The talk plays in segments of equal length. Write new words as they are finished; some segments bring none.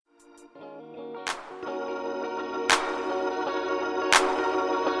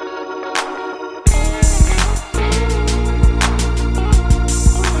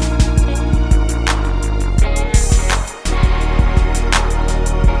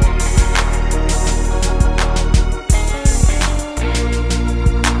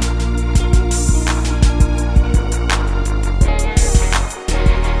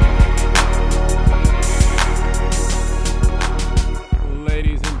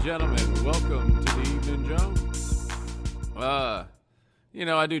and gentlemen, welcome to the Evening Jones. I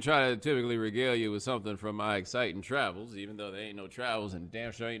do try to typically regale you with something from my exciting travels, even though there ain't no travels and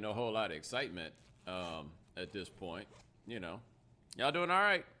damn sure ain't no whole lot of excitement at this point. Y'all doing all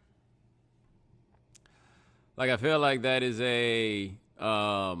right? I feel like that is a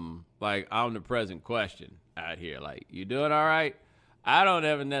omnipresent question out here. You doing all right? I don't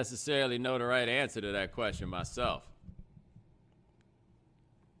ever necessarily know the right answer to that question myself.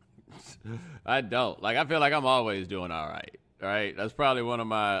 I don't. I feel like I'm always doing all right. Right? That's probably one of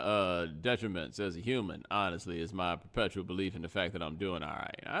my detriments as a human, honestly, is my perpetual belief in the fact that I'm doing all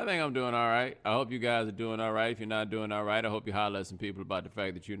right. I think I'm doing all right. I hope you guys are doing all right. If you're not doing all right, I hope you holler at some people about the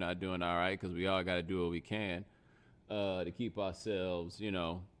fact that you're not doing all right, because we all got to do what we can to keep ourselves,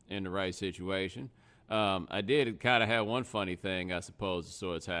 in the right situation. I did kind of have one funny thing, I suppose, of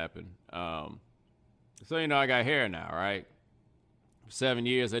sorts happen. I got hair now, right? For 7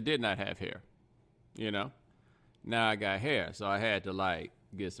 years, I did not have hair, Now I got hair, so I had to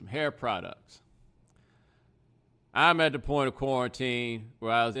get some hair products. I'm at the point of quarantine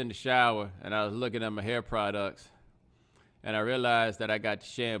where I was in the shower and I was looking at my hair products, and I realized that I got the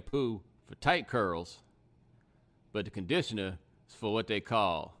shampoo for tight curls, but the conditioner is for what they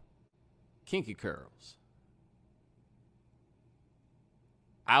call kinky curls.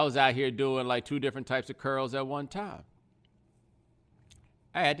 I was out here doing 2 different types of curls at one time.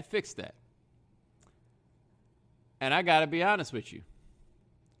 I had to fix that. And I got to be honest with you.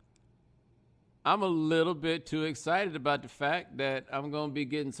 I'm a little bit too excited about the fact that I'm going to be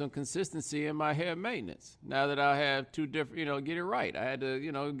getting some consistency in my hair maintenance. Now that I have 2 different, get it right. I had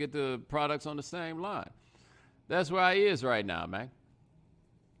to, get the products on the same line. That's where I is right now, man.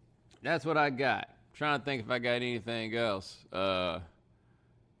 That's what I got. Trying to think if I got anything else to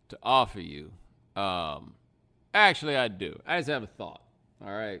offer you. Actually, I do. I just have a thought.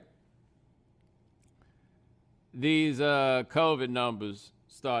 All right. These COVID numbers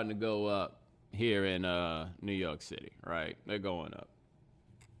starting to go up here in New York City, right? They're going up.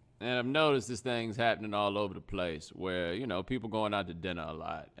 And I've noticed this thing's happening all over the place where, people going out to dinner a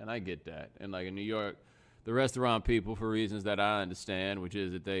lot. And I get that. And in New York, the restaurant people, for reasons that I understand, which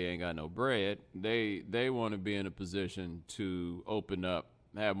is that they ain't got no bread, they want to be in a position to open up,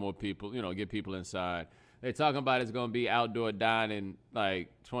 have more people, get people inside. They're talking about it's going to be outdoor dining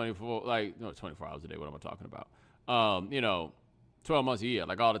 24 hours a day. What am I talking about? 12 months a year,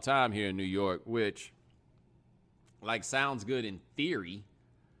 all the time here in New York, which sounds good in theory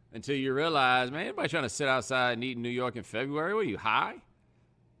until you realize, man, anybody trying to sit outside and eat in New York in February? What are you, high?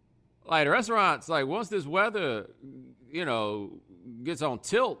 The restaurants, once this weather, gets on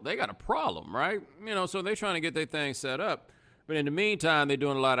tilt, they got a problem, right? So they're trying to get their thing set up. But in the meantime, they're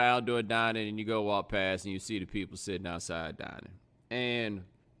doing a lot of outdoor dining, and you go walk past and you see the people sitting outside dining. And,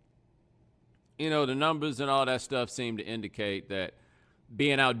 the numbers and all that stuff seem to indicate that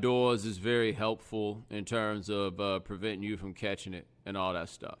being outdoors is very helpful in terms of preventing you from catching it and all that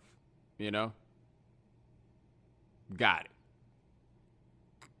stuff. Got it.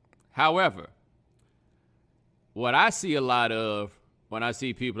 However, what I see a lot of when I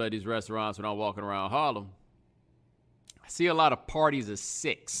see people at these restaurants when I'm walking around Harlem, I see a lot of parties of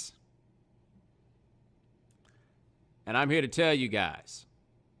 6. And I'm here to tell you guys,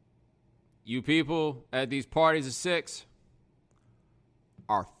 you people at these parties of 6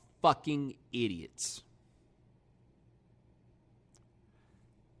 are fucking idiots.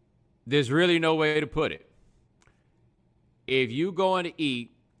 There's really no way to put it. If you going to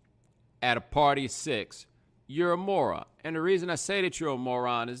eat at a party of 6, you're a moron. And the reason I say that you're a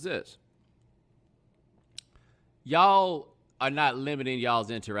moron is this. Y'all are not limiting y'all's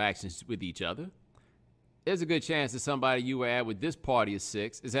interactions with each other. There's a good chance that somebody you were at with this party of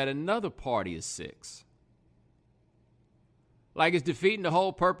 6 is at another party of 6. It's defeating the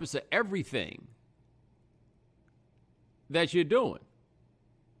whole purpose of everything that you're doing.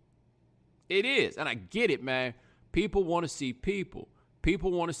 It is. And I get it, man. People want to see people.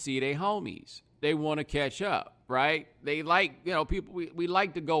 People want to see their homies. They want to catch up, right? They people, we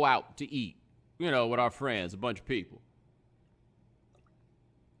like to go out to eat, with our friends, a bunch of people.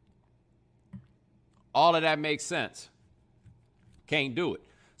 All of that makes sense. Can't do it.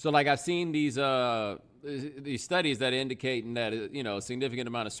 So I've seen these studies that are indicating that, a significant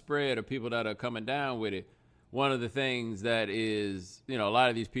amount of spread of people that are coming down with it. One of the things that is, a lot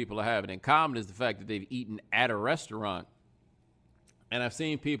of these people are having in common is the fact that they've eaten at a restaurant. And I've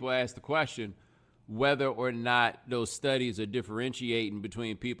seen people ask the question whether or not those studies are differentiating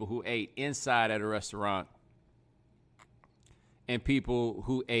between people who ate inside at a restaurant and people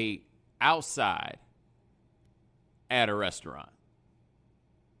who ate outside at a restaurant.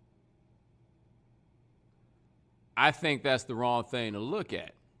 I think that's the wrong thing to look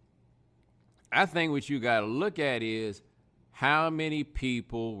at. I think what you got to look at is how many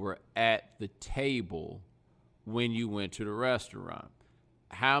people were at the table when you went to the restaurant.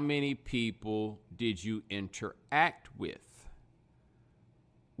 How many people did you interact with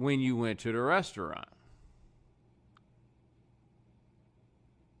when you went to the restaurant?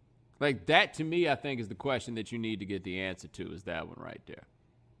 Like that, to me, I think is the question that you need to get the answer to, is that one right there.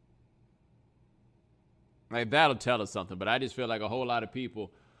 Like that'll tell us something, but I just feel like a whole lot of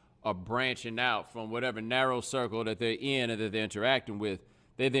people are branching out from whatever narrow circle that they're in and that they're interacting with.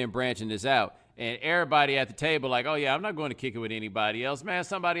 They're then branching this out. And everybody at the table like, oh, yeah, I'm not going to kick it with anybody else. Man,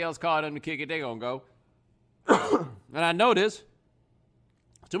 somebody else called them to kick it, they're going to go. And I know this.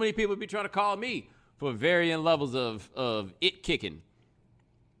 Too many people be trying to call me for varying levels of it kicking.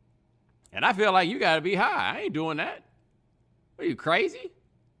 And I feel like you got to be high. I ain't doing that. Are you crazy?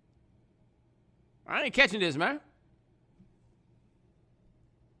 I ain't catching this, man.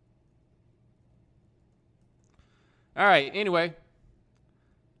 All right, anyway,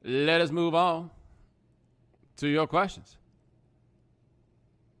 let us move on to your questions.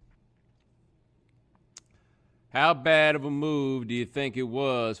 How bad of a move do you think it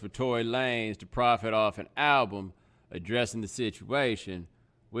was for Tory Lanez to profit off an album addressing the situation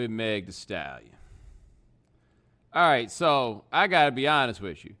with Meg Thee Stallion? All right, so I got to be honest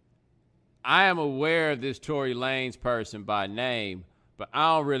with you. I am aware of this Tory Lanez person by name, but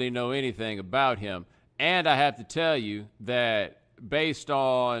I don't really know anything about him. And I have to tell you that based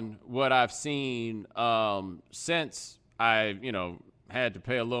on what I've seen since I, had to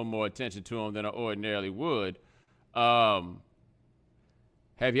pay a little more attention to him than I ordinarily would, have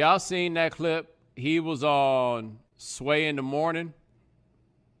y'all seen that clip? He was on Sway in the Morning,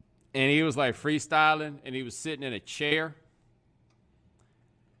 and he was like freestyling, and he was sitting in a chair.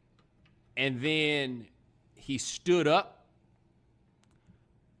 And then he stood up.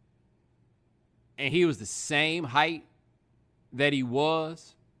 And he was the same height that he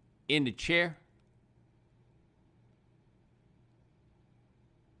was in the chair.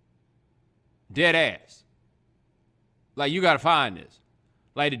 Dead ass. Like, you got to find this.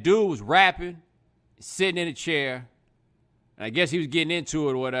 Like, the dude was rapping, sitting in a chair. And I guess he was getting into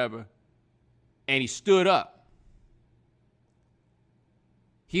it or whatever. And he stood up.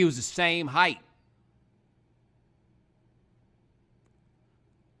 He was the same height.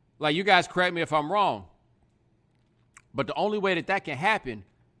 Like, you guys correct me if I'm wrong, but the only way that can happen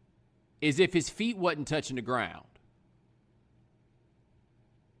is if his feet wasn't touching the ground.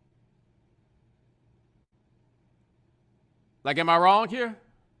 Like, am I wrong here?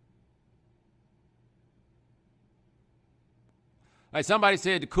 Like somebody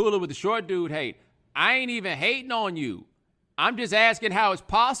said, the cooler with the short dude hate. I ain't even hating on you. I'm just asking how it's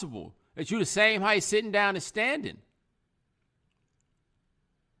possible that you the same height sitting down and standing.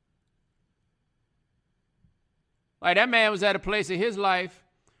 Like, that man was at a place in his life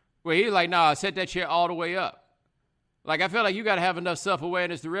where he was like, nah, set that chair all the way up. Like, I feel like you got to have enough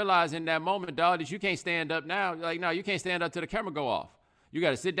self-awareness to realize in that moment, dog, that you can't stand up now. Like, no, you can't stand up till the camera go off. You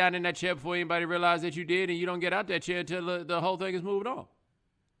got to sit down in that chair before anybody realizes that you did, and you don't get out that chair until the whole thing is moved on.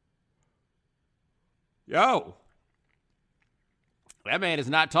 Yo. That man is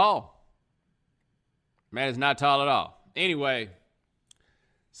not tall. Man is not tall at all. Anyway,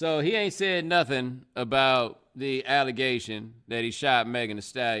 so he ain't said nothing about the allegation that he shot Megan Thee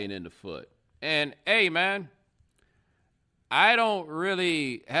Stallion in the foot. And, hey, man, I don't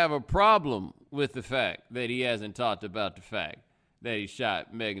really have a problem with the fact that he hasn't talked about the fact that he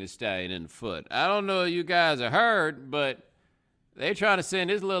shot Megan Thee Stallion in the foot. I don't know if you guys have heard, but they're trying to send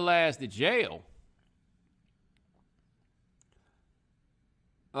his little ass to jail.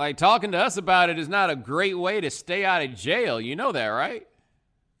 Like, talking to us about it is not a great way to stay out of jail. You know that, right?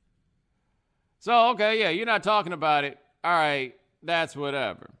 So, okay, yeah, you're not talking about it. All right, that's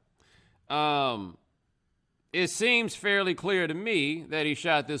whatever. It seems fairly clear to me that he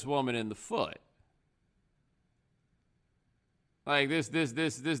shot this woman in the foot. Like, this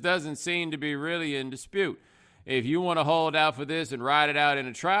doesn't seem to be really in dispute. If you want to hold out for this and ride it out in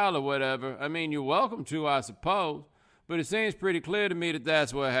a trial or whatever, I mean, you're welcome to, I suppose. But it seems pretty clear to me that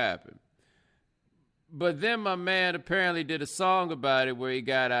that's what happened. But then my man apparently did a song about it where he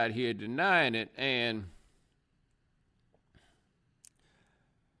got out here denying it. And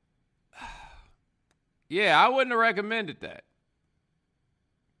yeah, I wouldn't have recommended that.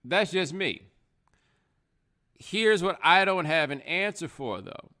 That's just me. Here's what I don't have an answer for,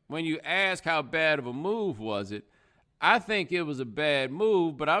 though. When you ask how bad of a move was it, I think it was a bad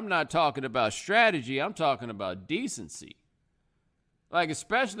move, but I'm not talking about strategy. I'm talking about decency. Like,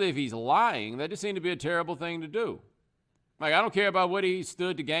 especially if he's lying, that just seemed to be a terrible thing to do. Like, I don't care about what he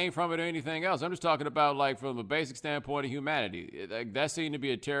stood to gain from it or anything else. I'm just talking about, like, from a basic standpoint of humanity. That seemed to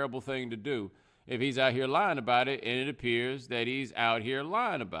be a terrible thing to do if he's out here lying about it, and it appears that he's out here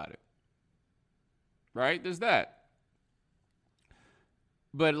lying about it. Right? There's that.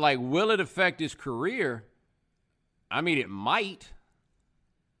 But, like, will it affect his career? I mean, it might.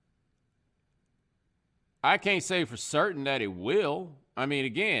 I can't say for certain that it will. I mean,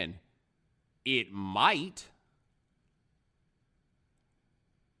 again, it might.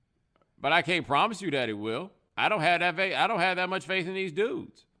 But I can't promise you that it will. I don't have that much faith in these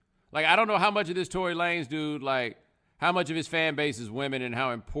dudes. Like, I don't know how much of this Tory Lanez dude, like, how much of his fan base is women and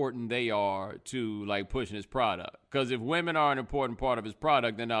how important they are to, like, pushing his product. Because if women are an important part of his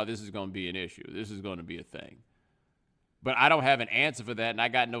product, then no, this is going to be an issue. This is going to be a thing. But I don't have an answer for that, and I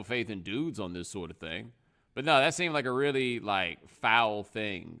got no faith in dudes on this sort of thing. But no, that seemed like a really, like, foul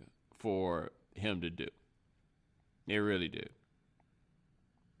thing for him to do. It really did.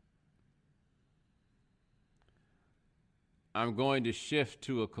 I'm going to shift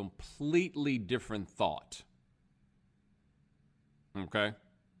to a completely different thought. Okay?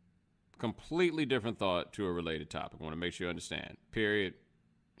 Completely different thought to a related topic. I want to make sure you understand. Period.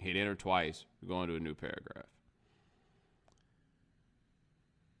 Hit enter twice. We're going to a new paragraph.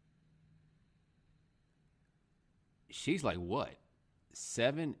 She's like, what?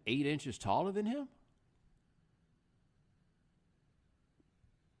 7, 8 inches taller than him?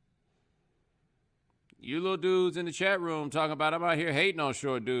 You little dudes in the chat room talking about I'm out here hating on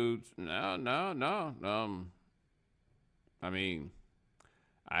short dudes. No. I mean,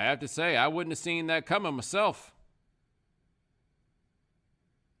 I have to say, I wouldn't have seen that coming myself.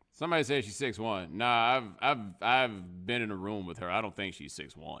 Somebody says she's 6'1". Nah, I've been in a room with her. I don't think she's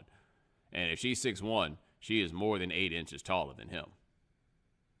 6'1". And if she's 6'1", she is more than 8 inches taller than him.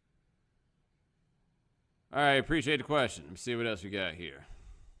 All right, appreciate the question. Let me see what else we got here.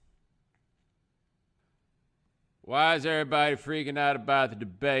 Why is everybody freaking out about the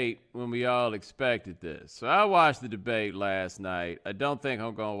debate when we all expected this? So I watched the debate last night. I don't think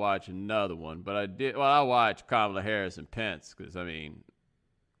I'm going to watch another one, but I did. Well, I watched Kamala Harris and Pence because, I mean,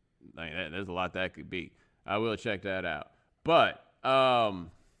 there's a lot that could be. I will check that out. But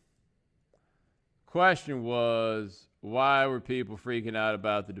question was, why were people freaking out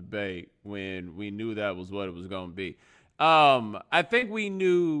about the debate when we knew that was what it was going to be? I think we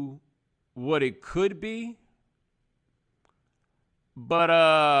knew what it could be. But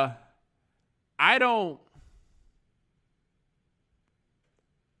I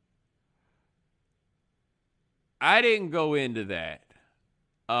didn't go into that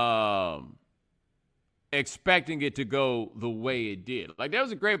expecting it to go the way it did. Like, there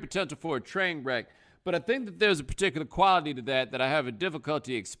was a great potential for a train wreck, but I think that there's a particular quality to that I have a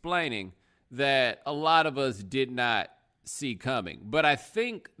difficulty explaining that a lot of us did not see coming. But I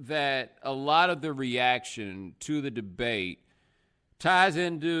think that a lot of the reaction to the debate ties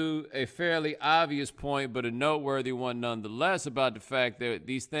into a fairly obvious point, but a noteworthy one nonetheless, about the fact that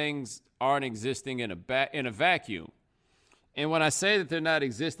these things aren't existing in a vacuum. And when I say that they're not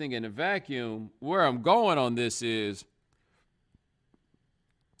existing in a vacuum, where I'm going on this is,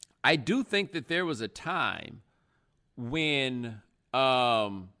 I do think that there was a time when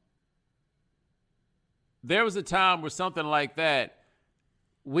there was a time where something like that,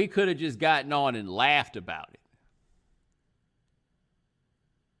 we could have just gotten on and laughed about it.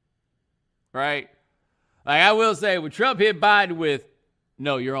 Right? Like, I will say, when Trump hit Biden with,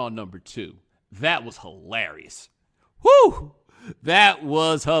 no, you're on number 2, that was hilarious. Whew! That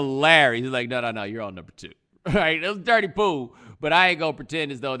was hilarious. He's like, no, you're on number 2. Right? It was dirty pool, but I ain't gonna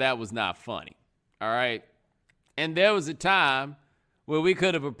pretend as though that was not funny. All right? And there was a time where we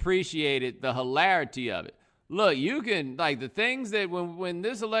could have appreciated the hilarity of it. Look, you can, like, the things that when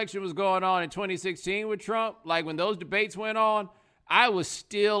this election was going on in 2016 with Trump, like when those debates went on, I was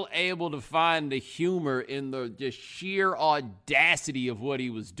still able to find the humor in the just sheer audacity of what he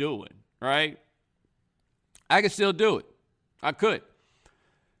was doing, right? I could still do it. I could.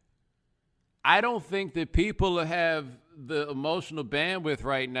 I don't think that people have the emotional bandwidth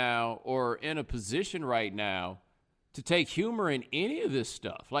right now or in a position right now to take humor in any of this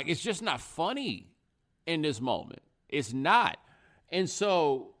stuff. Like, it's just not funny in this moment. It's not. And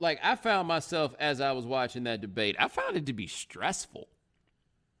so, like, I found myself, as I was watching that debate, I found it to be stressful.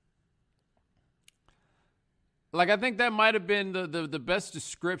 Like, I think that might have been the best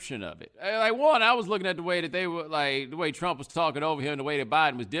description of it. Like, one, I was looking at the way that they were, like, the way Trump was talking over him, the way that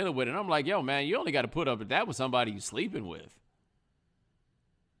Biden was dealing with it. And I'm like, yo, man, you only got to put up with that with somebody you're sleeping with.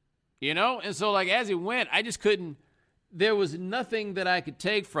 You know? And so, like, as it went, I just couldn't, there was nothing that I could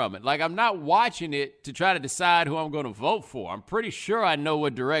take from it. Like, I'm not watching it to try to decide who I'm going to vote for. I'm pretty sure I know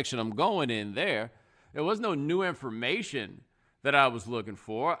what direction I'm going in there. There was no new information that I was looking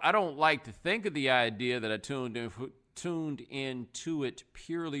for. I don't like to think of the idea that I tuned into it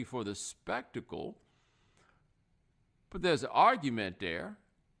purely for the spectacle. But there's an argument there,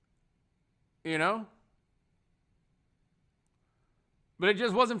 you know? But it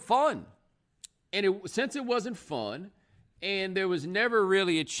just wasn't fun. And since it wasn't fun, and there was never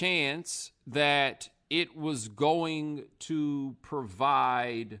really a chance that it was going to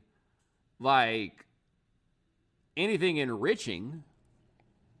provide, like, anything enriching,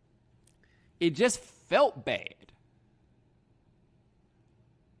 it just felt bad.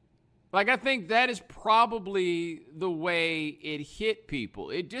 Like, I think that is probably the way it hit people.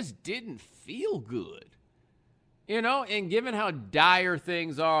 It just didn't feel good. You know, and given how dire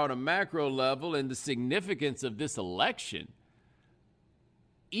things are on a macro level and the significance of this election,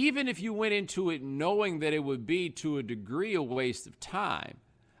 even if you went into it knowing that it would be to a degree a waste of time,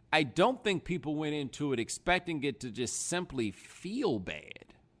 I don't think people went into it expecting it to just simply feel bad.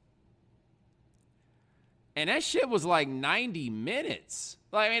 And that shit was like 90 minutes.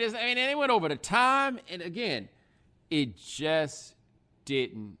 Like, and it went over the time. And again, it just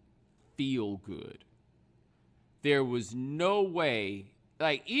didn't feel good. There was no way,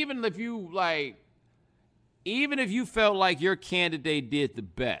 like, even if you felt like your candidate did the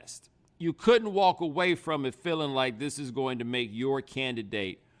best, you couldn't walk away from it feeling like this is going to make your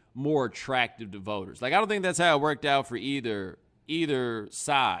candidate more attractive to voters. Like, I don't think that's how it worked out for either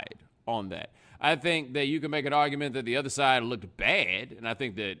side on that. I think that you can make an argument that the other side looked bad, and I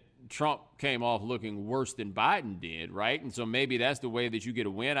think that Trump came off looking worse than Biden did, right? And so maybe that's the way that you get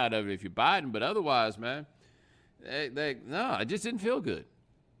a win out of it if you're Biden, but otherwise, man, no, it just didn't feel good.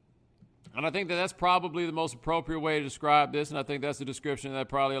 And I think that that's probably the most appropriate way to describe this, and I think that's the description that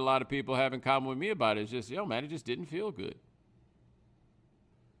probably a lot of people have in common with me about it. It's just, man, it just didn't feel good.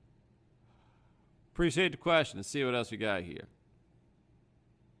 Appreciate the question. Let's see what else we got here.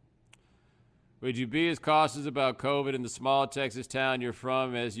 Would you be as cautious about COVID in the small Texas town you're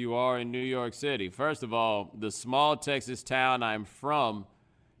from as you are in New York City? First of all, the small Texas town I'm from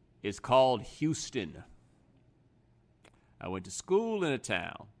is called Houston. I went to school in a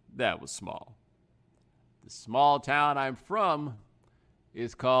town that was small. The small town I'm from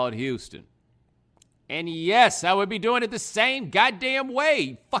is called Houston. And yes, I would be doing it the same goddamn way,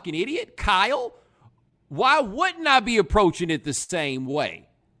 you fucking idiot, Kyle. Why wouldn't I be approaching it the same way?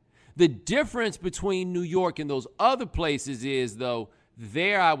 The difference between New York and those other places is, though,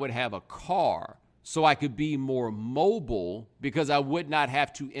 there I would have a car so I could be more mobile because I would not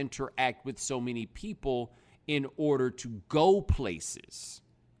have to interact with so many people in order to go places.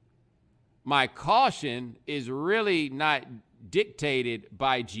 My caution is really not dictated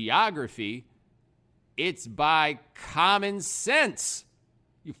by geography. It's by common sense.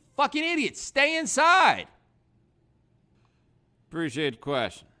 You fucking idiots, stay inside. Appreciate the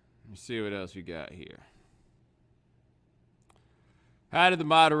question. Let me see what else we got here. How did the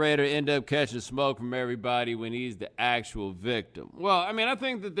moderator end up catching smoke from everybody when he's the actual victim? Well, I mean, I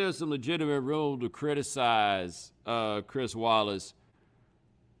think that there's some legitimate room to criticize Chris Wallace.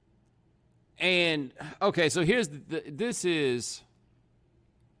 And, okay, so here's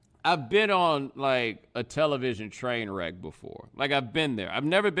I've been on, like, a television train wreck before. Like, I've been there. I've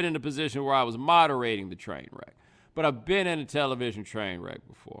never been in a position where I was moderating the train wreck. But I've been in a television train wreck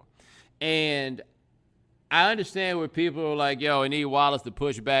before. And I understand where people are like, I need Wallace to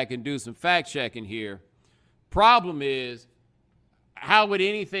push back and do some fact-checking here. Problem is, how would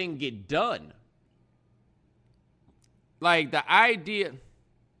anything get done? Like, the idea,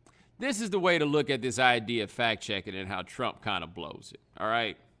 this is the way to look at this idea of fact-checking and how Trump kind of blows it, all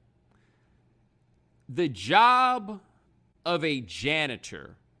right? The job of a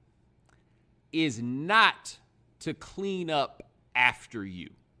janitor is not to clean up after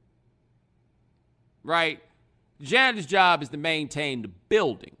you. Right? The janitor's job is to maintain the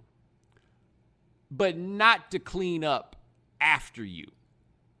building, but not to clean up after you.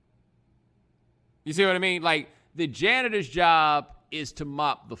 You see what I mean? Like, the janitor's job is to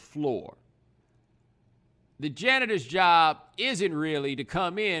mop the floor. The janitor's job isn't really to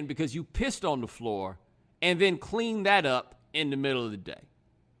come in because you pissed on the floor and then clean that up in the middle of the day.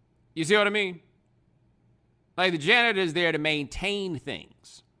 You see what I mean? Like, the janitor is there to maintain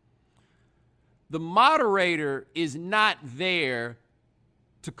things. The moderator is not there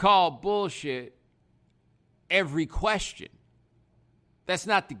to call bullshit every question. That's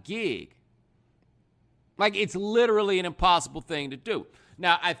not the gig. Like, it's literally an impossible thing to do.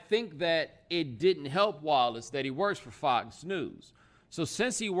 Now, I think that it didn't help Wallace that he works for Fox News. So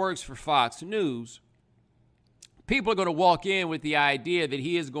since he works for Fox News, people are going to walk in with the idea that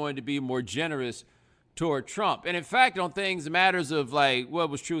he is going to be more generous toward Trump. And in fact, on things, matters of like what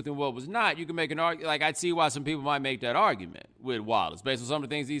was truth and what was not, you can make an argument. Like, I'd see why some people might make that argument with Wallace based on some of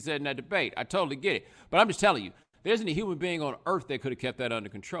the things he said in that debate. I totally get it. But I'm just telling you, there isn't a human being on earth that could have kept that under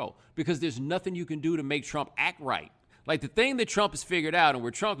control, because there's nothing you can do to make Trump act right. Like, the thing that Trump has figured out and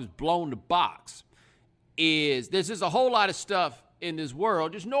where Trump has blown the box is there's just a whole lot of stuff in this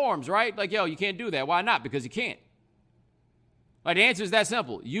world, just norms, right? Like, yo, you can't do that. Why not? Because you can't. Like, the answer is that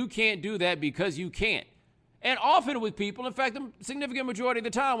simple. You can't do that because you can't. And often with people, in fact, the significant majority of the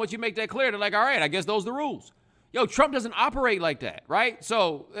time, once you make that clear, they're like, all right, I guess those are the rules. Yo, Trump doesn't operate like that, right?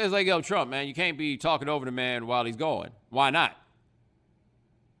 So it's like, yo, Trump, man, you can't be talking over the man while he's going. Why not?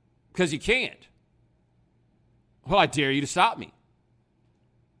 Because you can't. Well, I dare you to stop me.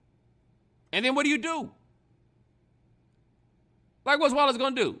 And then what do? Like, what's Wallace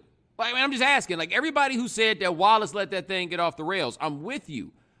going to do? Like, I'm just asking. Like, everybody who said that Wallace let that thing get off the rails, I'm with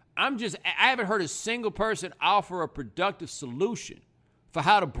you. I haven't heard a single person offer a productive solution for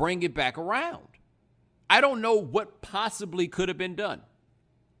how to bring it back around. I don't know what possibly could have been done.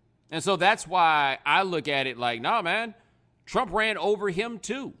 And so that's why I look at it like, nah, man, Trump ran over him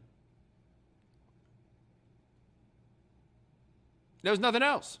too. There was nothing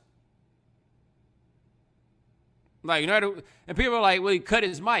else. Like, you know, and people are like, well, he cut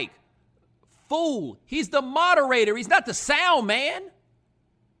his mic. Fool, he's the moderator. He's not the sound man.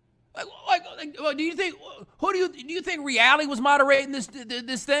 Like, do you think, do you think Reality was moderating this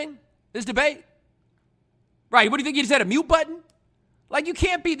thing, this debate? Right, what do you think, he just had a mute button? Like, you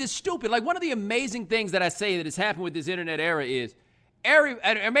can't be this stupid. Like, one of the amazing things that I say that has happened with this internet era is,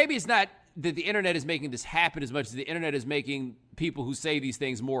 and maybe it's not that the internet is making this happen as much as the internet is making people who say these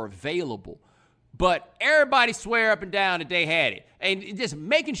things more available. But everybody swear up and down that they had it. And just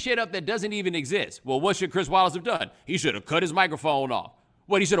making shit up that doesn't even exist. Well, what should Chris Wallace have done? He should have cut his microphone off.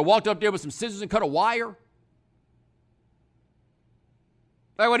 What, he should have walked up there with some scissors and cut a wire?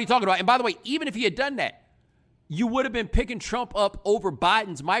 Like, what are you talking about? And by the way, even if he had done that, you would have been picking Trump up over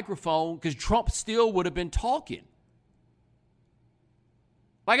Biden's microphone because Trump still would have been talking.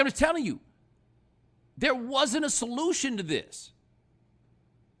 Like, I'm just telling you, there wasn't a solution to this.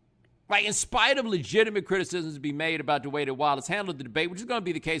 Like, in spite of legitimate criticisms to be made about the way that Wallace handled the debate, which is going to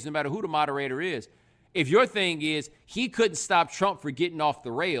be the case no matter who the moderator is, if your thing is he couldn't stop Trump for getting off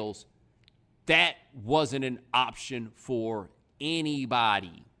the rails, that wasn't an option for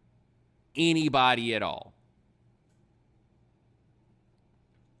anybody at all.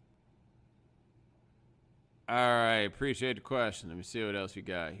 All right, appreciate the question. Let me see what else we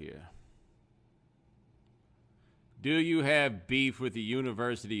got here. Do you have beef with the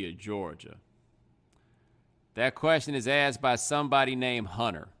University of Georgia? That question is asked by somebody named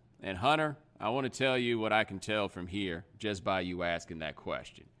Hunter. And Hunter, I want to tell you what I can tell from here just by you asking that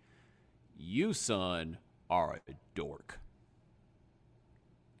question. You, son, are a dork.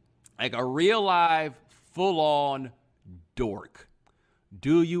 Like a real live, full-on dork.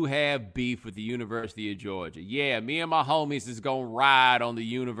 Do you have beef with the University of Georgia? Yeah, me and my homies is going to ride on the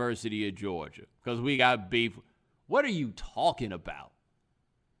University of Georgia because we got beef. What are you talking about?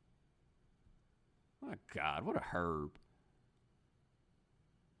 My God, what a herb.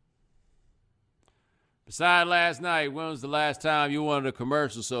 Besides last night, when was the last time you wanted a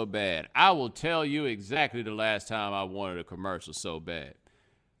commercial so bad? I will tell you exactly the last time I wanted a commercial so bad.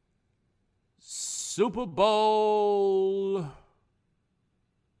 Super Bowl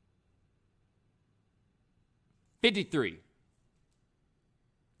 53.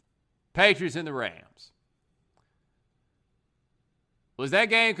 Patriots and the Rams. Was that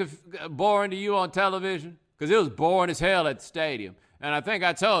game boring to you on television? Because it was boring as hell at the stadium. And I think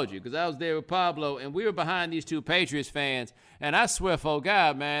I told you, because I was there with Pablo, and we were behind these two Patriots fans. And I swear, for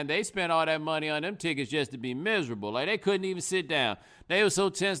God, man, they spent all that money on them tickets just to be miserable. Like, they couldn't even sit down. They were so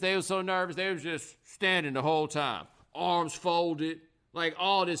tense. They were so nervous. They were just standing the whole time. Arms folded, like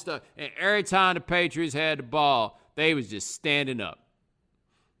all this stuff. And every time the Patriots had the ball, they was just standing up.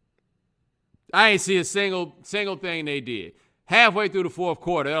 I ain't see a single thing they did. Halfway through the fourth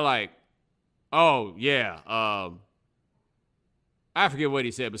quarter, they're like, oh, yeah, I forget what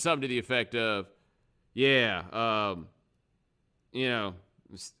he said, but something to the effect of, yeah,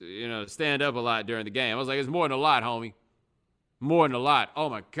 stand up a lot during the game. I was like, it's more than a lot, homie. More than a lot. Oh,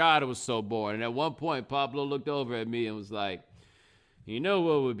 my God, it was so boring. And at one point, Pablo looked over at me and was like, you know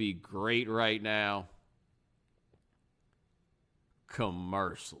what would be great right now?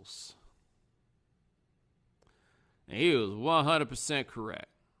 Commercials. And he was 100% correct.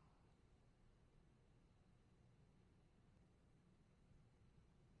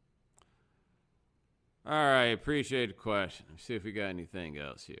 All right, appreciate the question. Let's see if we got anything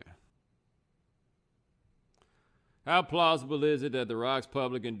else here. How plausible is it that The Rock's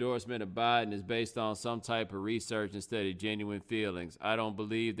public endorsement of Biden is based on some type of research instead of genuine feelings? I don't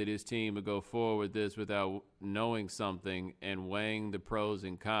believe that his team would go forward with this without knowing something and weighing the pros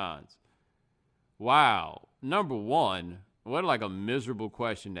and cons. Wow. Number one, what like a miserable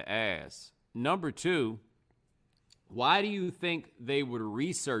question to ask. Number two, why do you think they would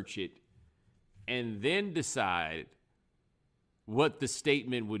research it and then decide what the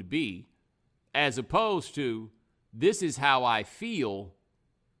statement would be, as opposed to, this is how I feel,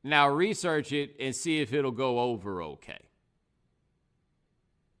 now research it and see if it'll go over okay?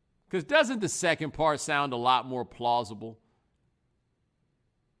 Because doesn't the second part sound a lot more plausible?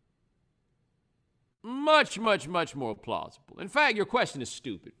 Much, much, much more plausible. In fact, your question is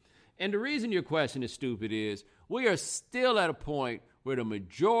stupid. And the reason your question is stupid is we are still at a point where the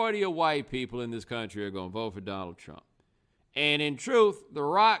majority of white people in this country are going to vote for Donald Trump. And in truth, The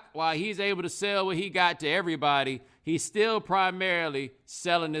Rock, while he's able to sell what he got to everybody, he's still primarily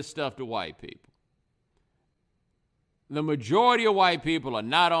selling this stuff to white people. The majority of white people are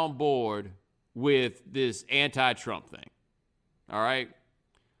not on board with this anti-Trump thing. All right?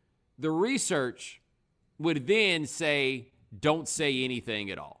 The research would then say, don't say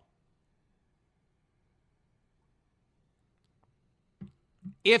anything at all.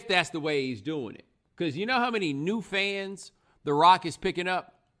 If that's the way he's doing it. Because you know how many new fans The Rock is picking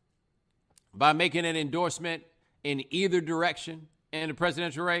up by making an endorsement in either direction in the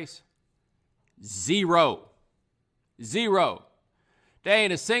presidential race? Zero. There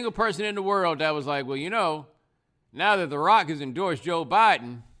ain't a single person in the world that was like, well, you know, now that The Rock has endorsed Joe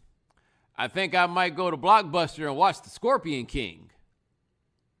Biden, I think I might go to Blockbuster and watch The Scorpion King.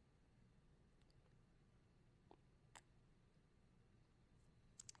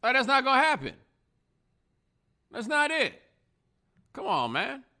 Like, that's not going to happen. That's not it. Come on,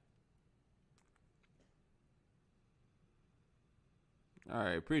 man. All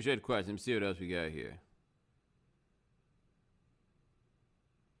right, appreciate the question. Let's see what else we got here.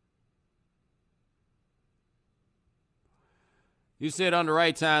 You said on the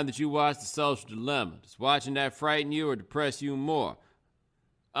right time that you watched The Social Dilemma. Does watching that frighten you or depress you more?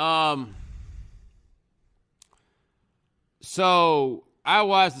 So I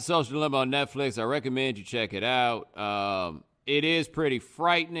watched The Social Dilemma on Netflix. I recommend you check it out. It is pretty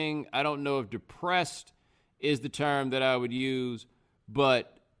frightening. I don't know if depressed is the term that I would use,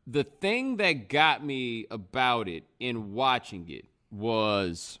 but the thing that got me about it in watching it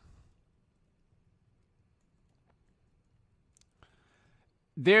was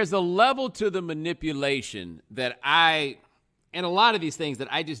there's a level to the manipulation that and a lot of these things that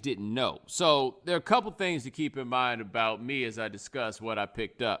I just didn't know. So there are a couple things to keep in mind about me as I discuss what I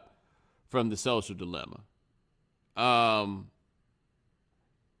picked up from The Social Dilemma.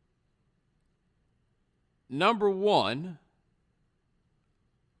 Number one,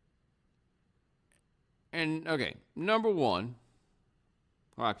 I completely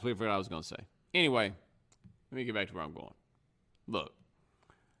forgot what I was going to say. Anyway, let me get back to where I'm going. Look.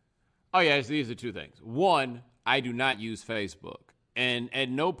 Oh, yeah, these are two things. One, I do not use Facebook. And at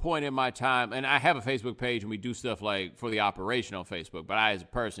no point in my time, and I have a Facebook page and we do stuff like for the operation on Facebook, but I as a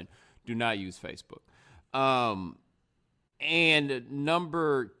person do not use Facebook. And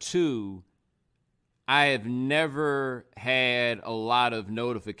number two, I have never had a lot of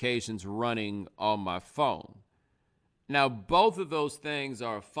notifications running on my phone. Now, both of those things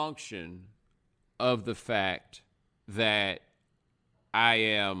are a function of the fact that I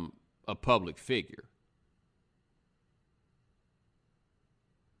am a public figure.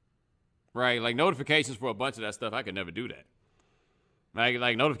 Right? Like notifications for a bunch of that stuff, I could never do that.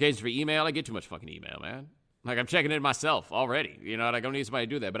 Like notifications for email, I get too much fucking email, man. Like I'm checking it myself already. You know, like I don't need somebody to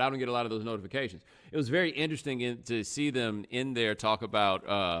do that, but I don't get a lot of those notifications. It was very interesting to see them in there talk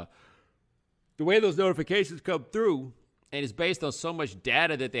about the way those notifications come through, and it's based on so much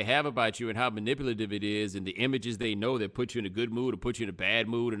data that they have about you and how manipulative it is and the images they know that put you in a good mood or put you in a bad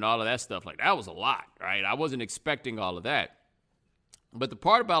mood and all of that stuff. Like that was a lot, right? I wasn't expecting all of that. But the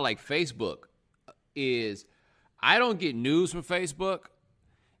part about like Facebook is I don't get news from Facebook,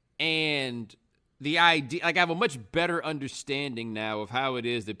 and the idea, like I have a much better understanding now of how it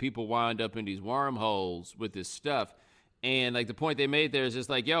is that people wind up in these wormholes with this stuff. And like the point they made there is just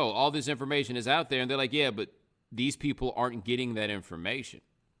like, yo, all this information is out there. And they're like, yeah, but these people aren't getting that information.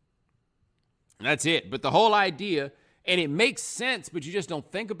 And that's it. But the whole idea And it makes sense, but you just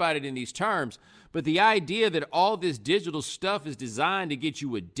don't think about it in these terms. But the idea that all this digital stuff is designed to get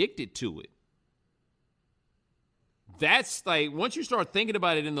you addicted to it. That's like, once you start thinking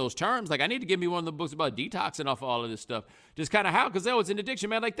about it in those terms, like I need to give me one of the books about detoxing off all of this stuff. Just kind of how, because that was an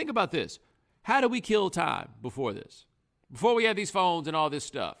addiction, man. Like, think about this. How did we kill time before this? Before we had these phones and all this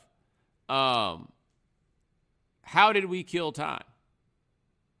stuff. How did we kill time?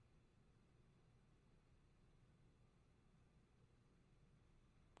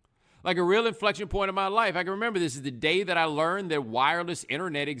 Like a real inflection point in my life. I can remember this is the day that I learned that wireless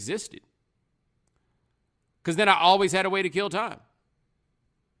internet existed. Because then I always had a way to kill time.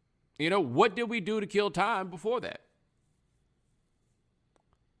 You know, what did we do to kill time before that?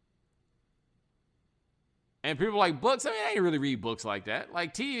 And people like books. I mean, I didn't really read books like that.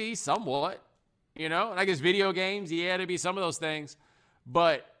 Like TV, somewhat. You know, and I guess video games, yeah, there'd be some of those things.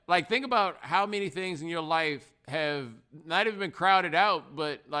 But like, think about how many things in your life have not even been crowded out,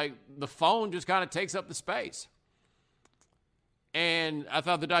 but like the phone just kind of takes up the space. And I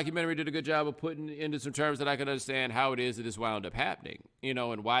thought the documentary did a good job of putting into some terms that I could understand how it is that this wound up happening, you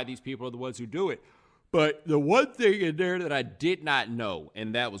know, and why these people are the ones who do it. But the one thing in there that I did not know,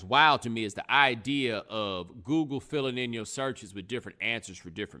 and that was wild to me, is the idea of Google filling in your searches with different answers for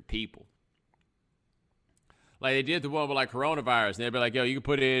different people. Like they did the one with like coronavirus, and they'd be like, yo, you can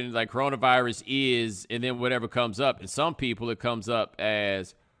put in like coronavirus is, and then whatever comes up. And some people, it comes up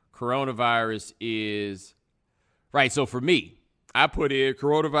as coronavirus is, right, so for me, I put in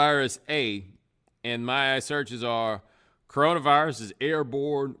coronavirus A, and my searches are coronavirus is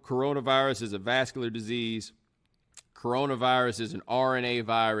airborne, coronavirus is a vascular disease, coronavirus is an RNA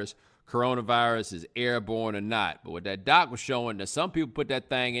virus, coronavirus is airborne or not. But what that doc was showing, that some people put that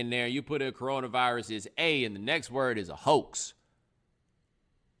thing in there, you put in coronavirus is A, and the next word is a hoax.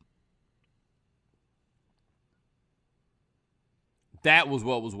 That was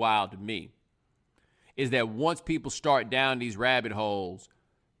what was wild to me. Is that once people start down these rabbit holes,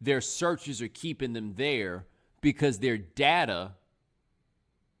 their searches are keeping them there because their data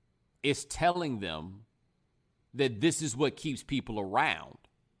is telling them that this is what keeps people around.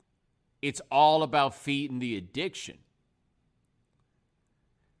 It's all about feeding the addiction.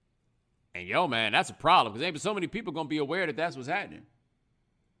 And yo, man, that's a problem because ain't so many people going to be aware that that's what's happening.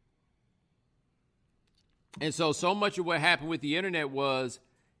 And so much of what happened with the internet was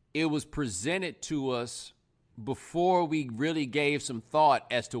it was presented to us before we really gave some thought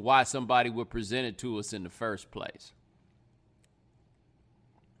as to why somebody would present it to us in the first place.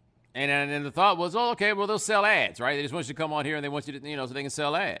 And the thought was, oh, okay, well, they'll sell ads, right? They just want you to come on here and they want you to, you know, so they can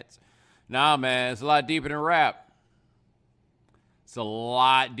sell ads. Nah, man, it's a lot deeper than rap. It's a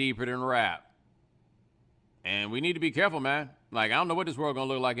lot deeper than rap. And we need to be careful, man. Like, I don't know what this world going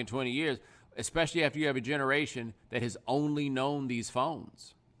to look like in 20 years, especially after you have a generation that has only known these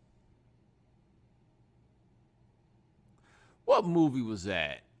phones. What movie was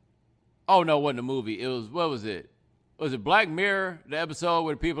that? Oh, no, it wasn't a movie. It was, what was it? Was it Black Mirror, the episode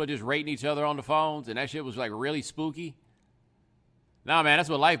where people are just rating each other on the phones, and that shit was, like, really spooky? Nah, man, that's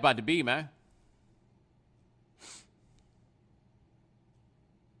what life about to be, man.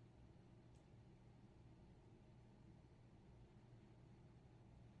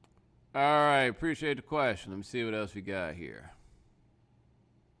 All right, appreciate the question. Let me see what else we got here.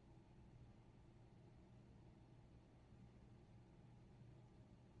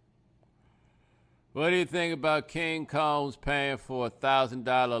 What do you think about King Combs paying for $1,000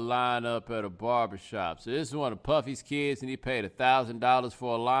 lineup at a barbershop? So this is one of Puffy's kids, and he paid $1,000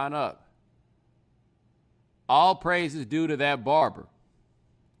 for a lineup. All praise is due to that barber.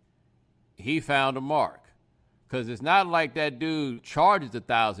 He found a mark. Because it's not like that dude charges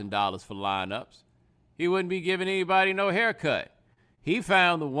 $1,000 for lineups. He wouldn't be giving anybody no haircut. He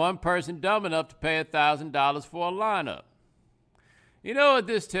found the one person dumb enough to pay $1,000 for a lineup. You know what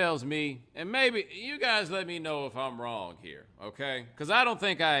this tells me? And maybe you guys let me know if I'm wrong here, okay? Because I don't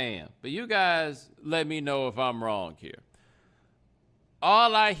think I am. But you guys let me know if I'm wrong here.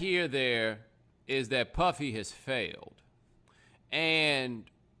 All I hear there is that Puffy has failed. And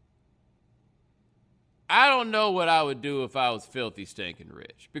I don't know what I would do if I was filthy stinking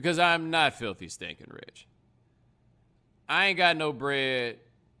rich. Because I'm not filthy stinking rich. I ain't got no bread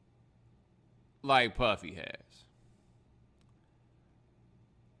like Puffy has.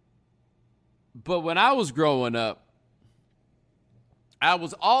 But when I was growing up, I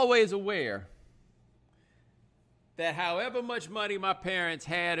was always aware that however much money my parents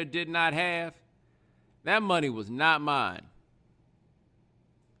had or did not have, that money was not mine.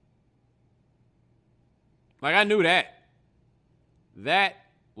 Like, I knew that. That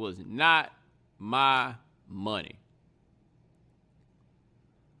was not my money.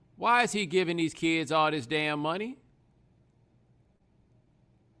 Why is he giving these kids all this damn money?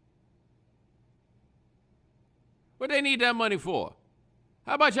 What they need that money for?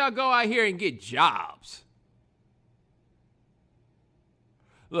 How about y'all go out here and get jobs?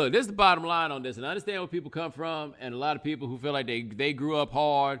 Look, this is the bottom line on this, and I understand where people come from, and a lot of people who feel like they grew up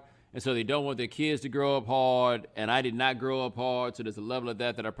hard, and so they don't want their kids to grow up hard, and I did not grow up hard, so there's a level of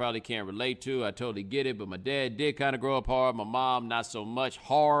that I probably can't relate to. I totally get it, but my dad did kind of grow up hard. My mom, not so much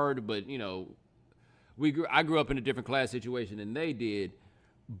hard, but, you know, I grew up in a different class situation than they did,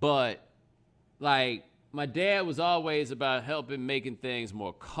 but, like, my dad was always about helping making things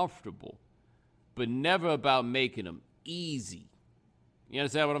more comfortable, but never about making them easy. You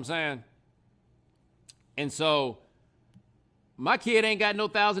understand what I'm saying? And so my kid ain't got no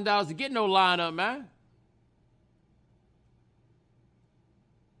 $1,000 to get no lineup, man.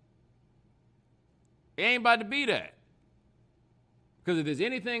 It ain't about to be that. Because if there's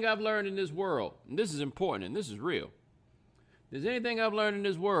anything I've learned in this world, and this is important and this is real, if there's anything I've learned in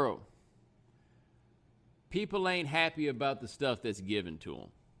this world, people ain't happy about the stuff that's given to them.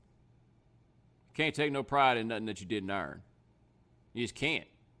 Can't take no pride in nothing that you didn't earn. You just can't.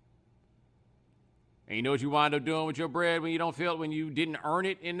 And you know what you wind up doing with your bread when you didn't earn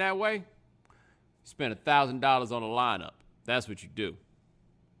it in that way? You spend $1,000 on a lineup. That's what you do.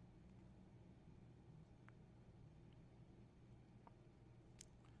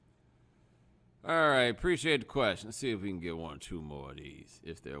 All right, appreciate the question. Let's see if we can get one or two more of these,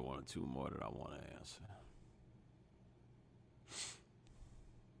 if there are one or two more that I want to answer.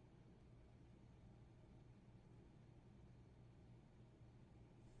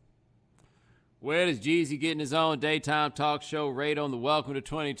 Where does Jeezy getting his own daytime talk show rate on the Welcome to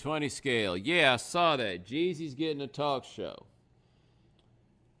 2020 scale? Yeah, I saw that. Jeezy's getting a talk show.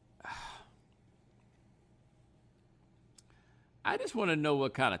 I just want to know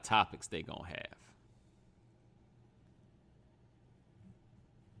what kind of topics they gonna have.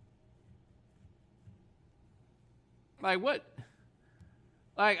 Like what?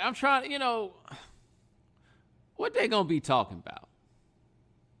 Like I'm trying, what they gonna be talking about?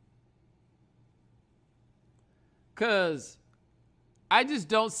 Because I just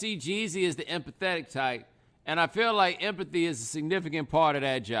don't see Jeezy as the empathetic type, and I feel like empathy is a significant part of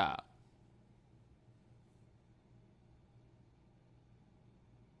that job.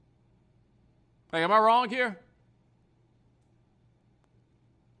 Like, am I wrong here?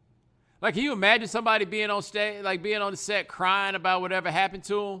 Like, can you imagine somebody being on stage, like being on the set crying about whatever happened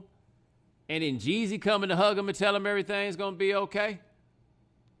to him, and then Jeezy coming to hug him and tell him everything's going to be okay?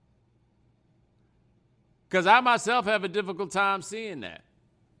 Because I myself have a difficult time seeing that.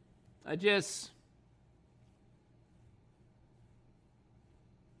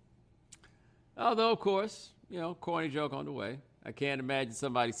 Although, of course, corny joke on the way. I can't imagine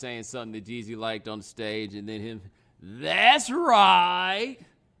somebody saying something that Jeezy liked on the stage and then him, that's right.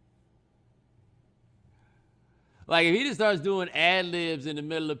 Like, if he just starts doing ad-libs in the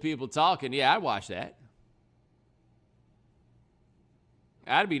middle of people talking, yeah, I'd watch that.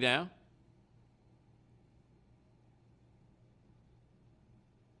 I'd be down.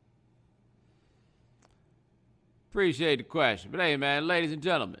 Appreciate the question. But hey, man, ladies and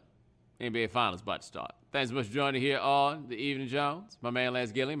gentlemen, NBA Finals about to start. Thanks so much for joining here on The Evening Jones. My man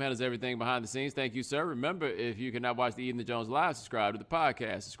Lance Gilliam handles everything behind the scenes. Thank you, sir. Remember, if you cannot watch The Evening Jones live, subscribe to the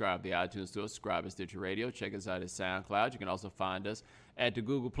podcast. Subscribe to the iTunes Store. Subscribe to Stitcher Radio. Check us out at SoundCloud. You can also find us at the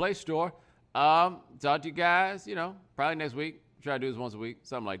Google Play Store. Talk to you guys, probably next week. Try to do this once a week,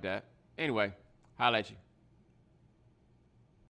 something like that. Anyway, holla at you.